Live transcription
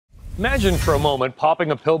Imagine for a moment popping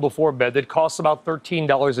a pill before bed that costs about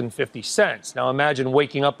 $13.50. Now imagine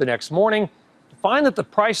waking up the next morning to find that the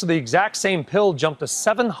price of the exact same pill jumped to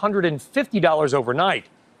 $750 overnight.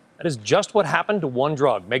 That is just what happened to one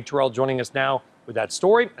drug. Meg Terrell joining us now with that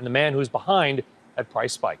story and the man who's behind that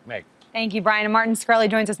price spike. Meg. Thank you, Brian. And Martin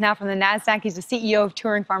Shkreli joins us now from the NASDAQ. He's the CEO of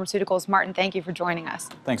Turing Pharmaceuticals. Martin, thank you for joining us.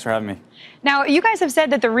 Thanks for having me. Now, you guys have said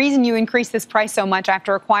that the reason you increased this price so much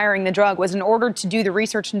after acquiring the drug was in order to do the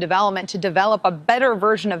research and development to develop a better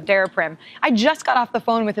version of Daraprim. I just got off the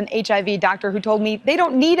phone with an HIV doctor who told me they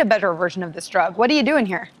don't need a better version of this drug. What are you doing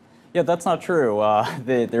here? Yeah, that's not true.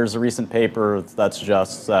 There's a recent paper that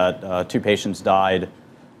suggests that 2 patients died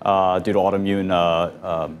due to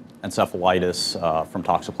autoimmune encephalitis from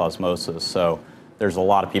toxoplasmosis. So there's a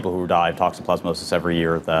lot of people who die of toxoplasmosis every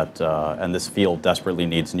year and this field desperately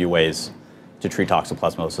needs new ways to treat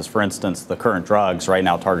toxoplasmosis. For instance, the current drugs right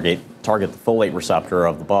now target the folate receptor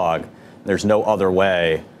of the bug. There's no other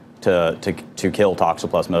way to kill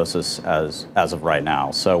toxoplasmosis as of right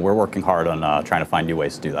now. So we're working hard on trying to find new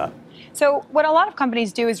ways to do that. So what a lot of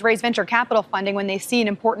companies do is raise venture capital funding when they see an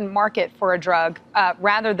important market for a drug,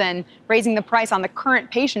 rather than raising the price on the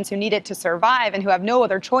current patients who need it to survive and who have no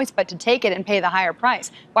other choice but to take it and pay the higher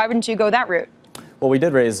price. Why wouldn't you go that route? Well, we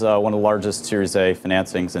did raise one of the largest Series A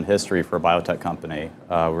financings in history for a biotech company.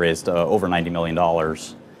 We raised over $90 million.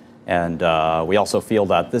 And we also feel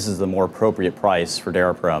that this is the more appropriate price for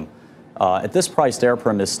Daraprim. At this price,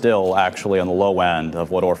 Daraprim is still actually on the low end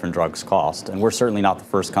of what orphan drugs cost, and we're certainly not the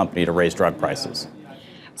first company to raise drug prices.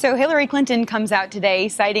 So Hillary Clinton comes out today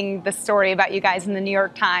citing the story about you guys in the New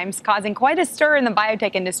York Times, causing quite a stir in the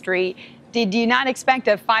biotech industry. Did you not expect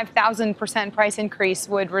a 5,000% price increase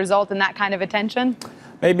would result in that kind of attention?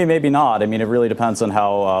 Maybe, maybe not. I mean, it really depends on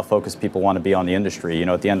how focused people want to be on the industry. You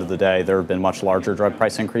know, at the end of the day, there have been much larger drug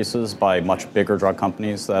price increases by much bigger drug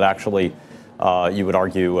companies that actually you would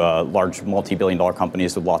argue large multi-billion-dollar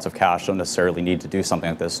companies with lots of cash don't necessarily need to do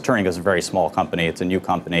something like this. Turing is a very small company. It's a new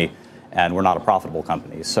company, and we're not a profitable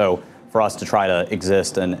company. So for us to try to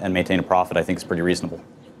exist and maintain a profit, I think is pretty reasonable.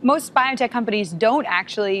 Most biotech companies don't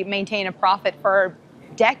actually maintain a profit for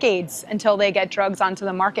decades until they get drugs onto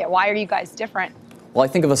the market. Why are you guys different? Well, I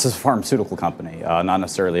think of us as a pharmaceutical company, not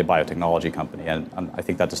necessarily a biotechnology company, and I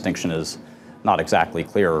think that distinction is not exactly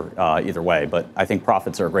clear either way. But I think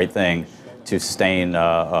profits are a great thing to sustain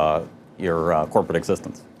your corporate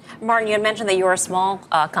existence. Martin, you had mentioned that you're a small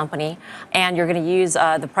company, and you're going to use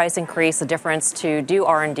the price increase, the difference, to do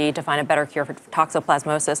R&D to find a better cure for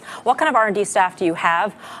toxoplasmosis. What kind of R&D staff do you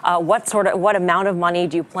have? What amount of money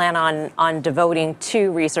do you plan on devoting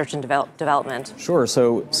to research and development? Sure.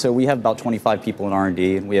 So we have about 25 people in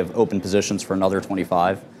R&D, and we have open positions for another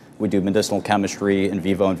 25. We do medicinal chemistry, in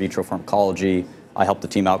vivo and vitro pharmacology. I help the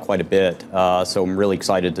team out quite a bit, so I'm really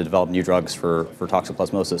excited to develop new drugs for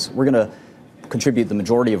toxoplasmosis. We're going to contribute the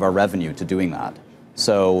majority of our revenue to doing that.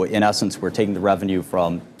 So in essence, we're taking the revenue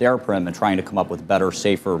from Daraprim and trying to come up with a better,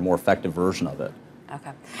 safer, more effective version of it.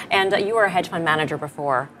 Okay. And you were a hedge fund manager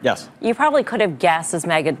before. Yes. You probably could have guessed, as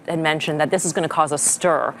Meg had mentioned, that this is going to cause a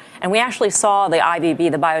stir. And we actually saw the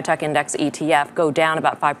IBB, the Biotech Index ETF, go down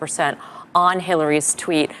about 5% on Hillary's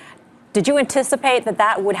tweet. Did you anticipate that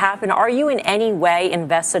that would happen? Are you in any way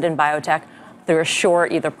invested in biotech through a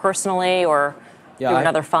short, either personally or through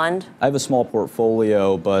another fund? I have a small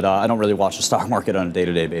portfolio, but I don't really watch the stock market on a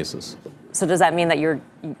day-to-day basis. So does that mean that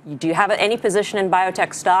do you have any position in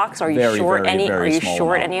biotech stocks? Are you short any? Are you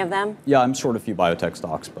short any of them? Yeah, I'm short a few biotech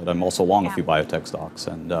stocks, but I'm also long a few biotech stocks,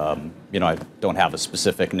 and I don't have a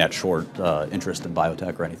specific net short interest in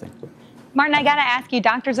biotech or anything. Martin, I got to ask you,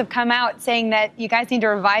 doctors have come out saying that you guys need to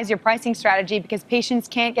revise your pricing strategy because patients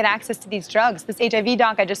can't get access to these drugs. This HIV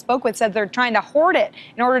doc I just spoke with said they're trying to hoard it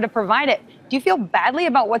in order to provide it. Do you feel badly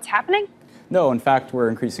about what's happening? No, in fact, we're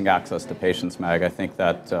increasing access to patients, Meg. I think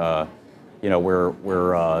that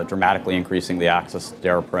we're dramatically increasing the access to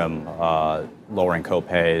Daraprim, lowering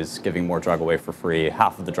co-pays, giving more drug away for free.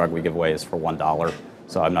 Half of the drug we give away is for $1,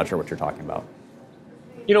 so I'm not sure what you're talking about.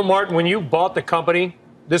 You know, Martin, when you bought the company,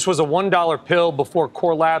 this was a $1 pill before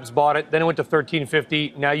Core Labs bought it. Then it went to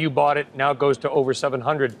 $13.50. Now you bought it. Now it goes to over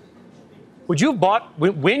 $700. Would you have bought,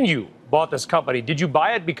 when you bought this company, did you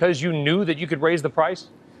buy it because you knew that you could raise the price?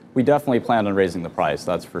 We definitely planned on raising the price,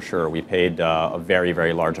 that's for sure. We paid a very,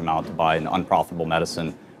 very large amount to buy an unprofitable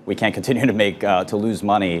medicine. We can't continue to lose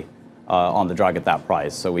money on the drug at that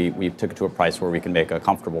price. So we took it to a price where we can make a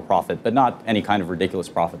comfortable profit, but not any kind of ridiculous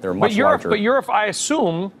profit. They're much larger. I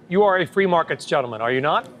assume you are a free markets gentleman, are you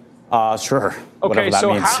not? Sure. Okay, that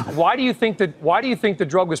so means. why do you think the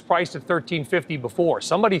drug was priced at $13.50 before?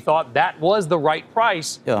 Somebody thought that was the right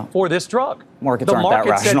price for this drug. Markets the aren't that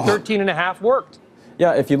market said rational. 13.5 worked.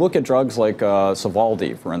 Yeah, if you look at drugs like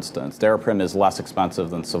Sovaldi, for instance, Daraprim is less expensive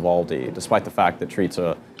than Sovaldi, despite the fact that it treats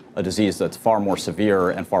a disease that's far more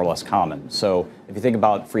severe and far less common. So if you think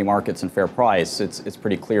about free markets and fair price, it's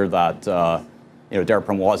pretty clear that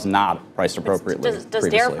Daraprim was not priced appropriately. Does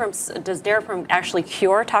Daraprim actually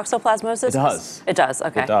cure toxoplasmosis? It does. It does.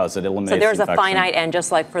 Okay. It does. It eliminates. So there's infection. a finite end,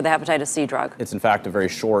 just like for the hepatitis C drug. It's in fact a very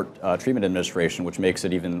short treatment administration, which makes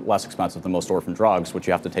it even less expensive than most orphan drugs, which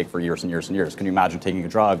you have to take for years and years and years. Can you imagine taking a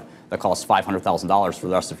drug that costs $500,000 for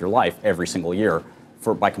the rest of your life every single year?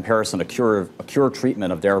 By comparison, a cure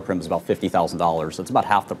treatment of Daraprim is about $50,000. It's about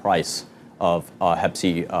half the price of Hep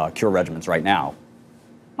C cure regimens right now.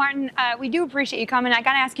 Martin, we do appreciate you coming. I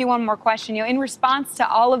got to ask you one more question. In response to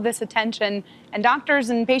all of this attention and doctors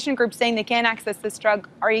and patient groups saying they can't access this drug,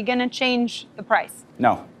 are you going to change the price?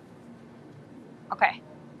 No. Okay.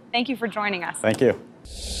 Thank you for joining us. Thank you.